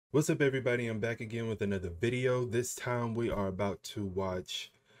What's up, everybody? I'm back again with another video. This time we are about to watch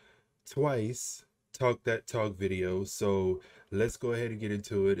Twice Talk That Talk video. So let's go ahead and get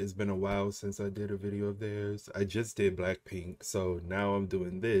into it. It's been a while since I did a video of theirs. I just did Blackpink, so now I'm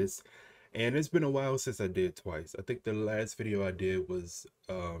doing this. And it's been a while since I did Twice. I think the last video I did was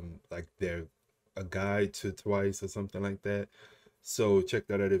like a guide to Twice or something like that. So check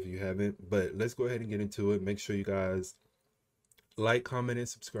that out if you haven't. But let's go ahead and get into it. Make sure you guys like, comment, and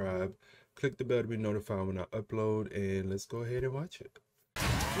subscribe. Click the bell to be notified when I upload, and let's go ahead and watch it.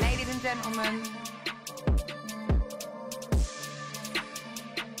 Ladies and gentlemen,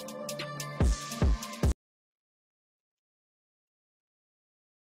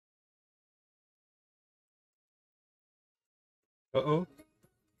 Uh-oh.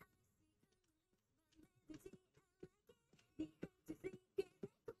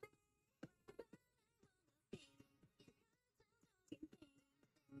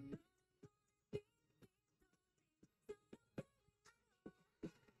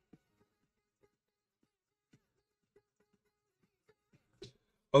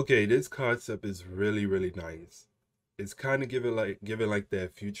 Okay, this concept is really nice. It's kind of giving like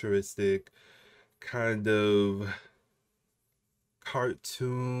that futuristic kind of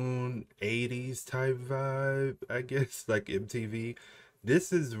cartoon 80s type vibe, I guess, like MTV.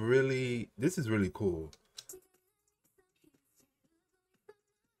 This is really cool.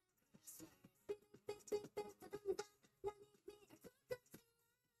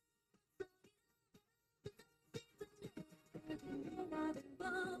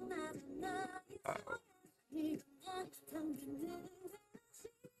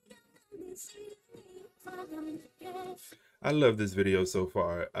 I love this video so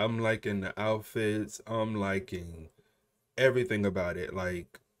far. I'm liking the outfits. I'm liking everything about it.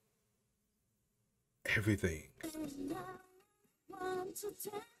 Like, everything.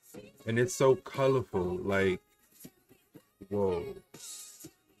 And it's so colorful. Like, whoa.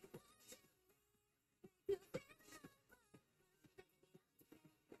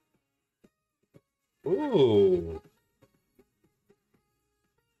 Ooh.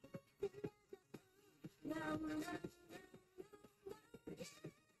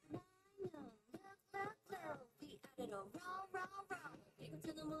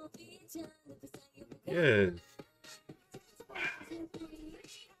 Yes.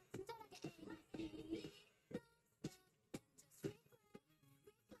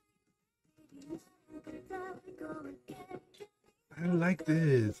 I like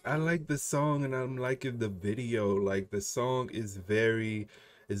this. I like the song and I'm liking the video. Like the song is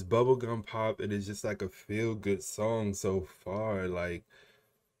it's bubblegum pop and it's just like a feel-good song so far. Like,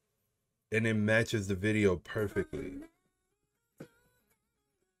 and it matches the video perfectly.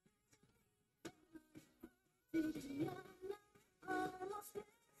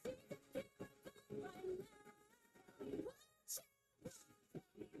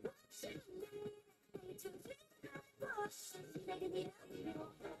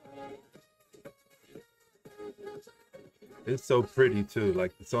 It's so pretty too.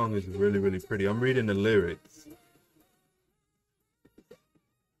 Like the song is really pretty. I'm reading the lyrics.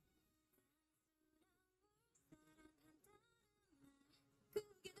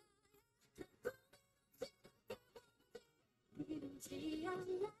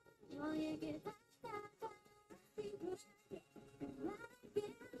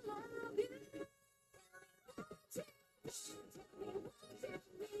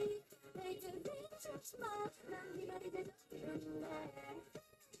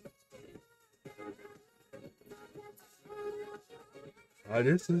 Oh,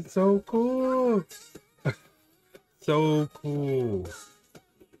 this is so cool. So cool.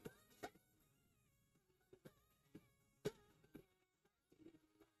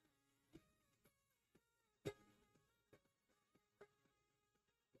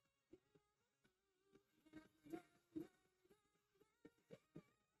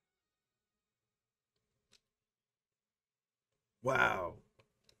 Wow.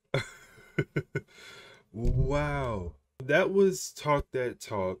 Wow. That was Talk That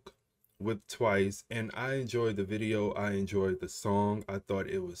Talk with Twice, and I enjoyed the video. I enjoyed the song. I thought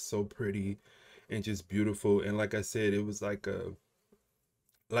it was so pretty and just beautiful. And like I said, it was like it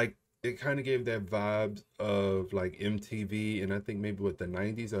kind of gave that vibe of like MTV, and I think maybe what, the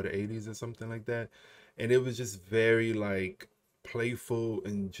 90s or the 80s or something like that. And it was just very like playful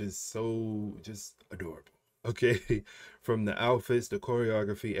and just adorable. Okay. From the outfits, the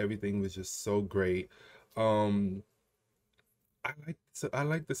choreography, everything was just so great. um I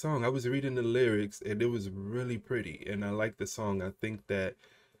like the song. I was reading the lyrics and it was really pretty, and I like the song. I think that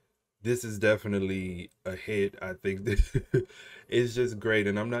this is definitely a hit. I think that it's just great.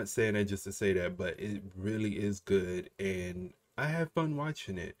 And I'm not saying that just to say that, but it really is good. And I have fun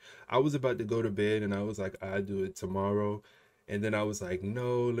watching it. I was about to go to bed and I was like, I'll do it tomorrow. And then I was like,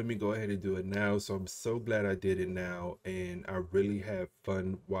 no, let me go ahead and do it now. So I'm so glad I did it now. And I really have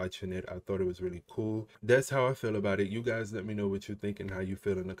fun watching it. I thought it was really cool. That's how I feel about it. You guys let me know what you think and how you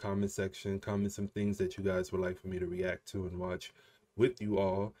feel in the comment section. Comment some things that you guys would like for me to react to and watch with you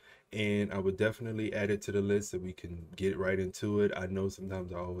all, and I would definitely add it to the list so we can get right into it. I know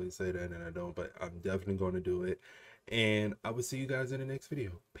sometimes I always say that and I don't, but I'm definitely going to do it. And I will see you guys in the next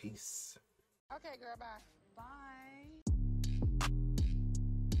video. Peace. Okay, girl, bye. Bye.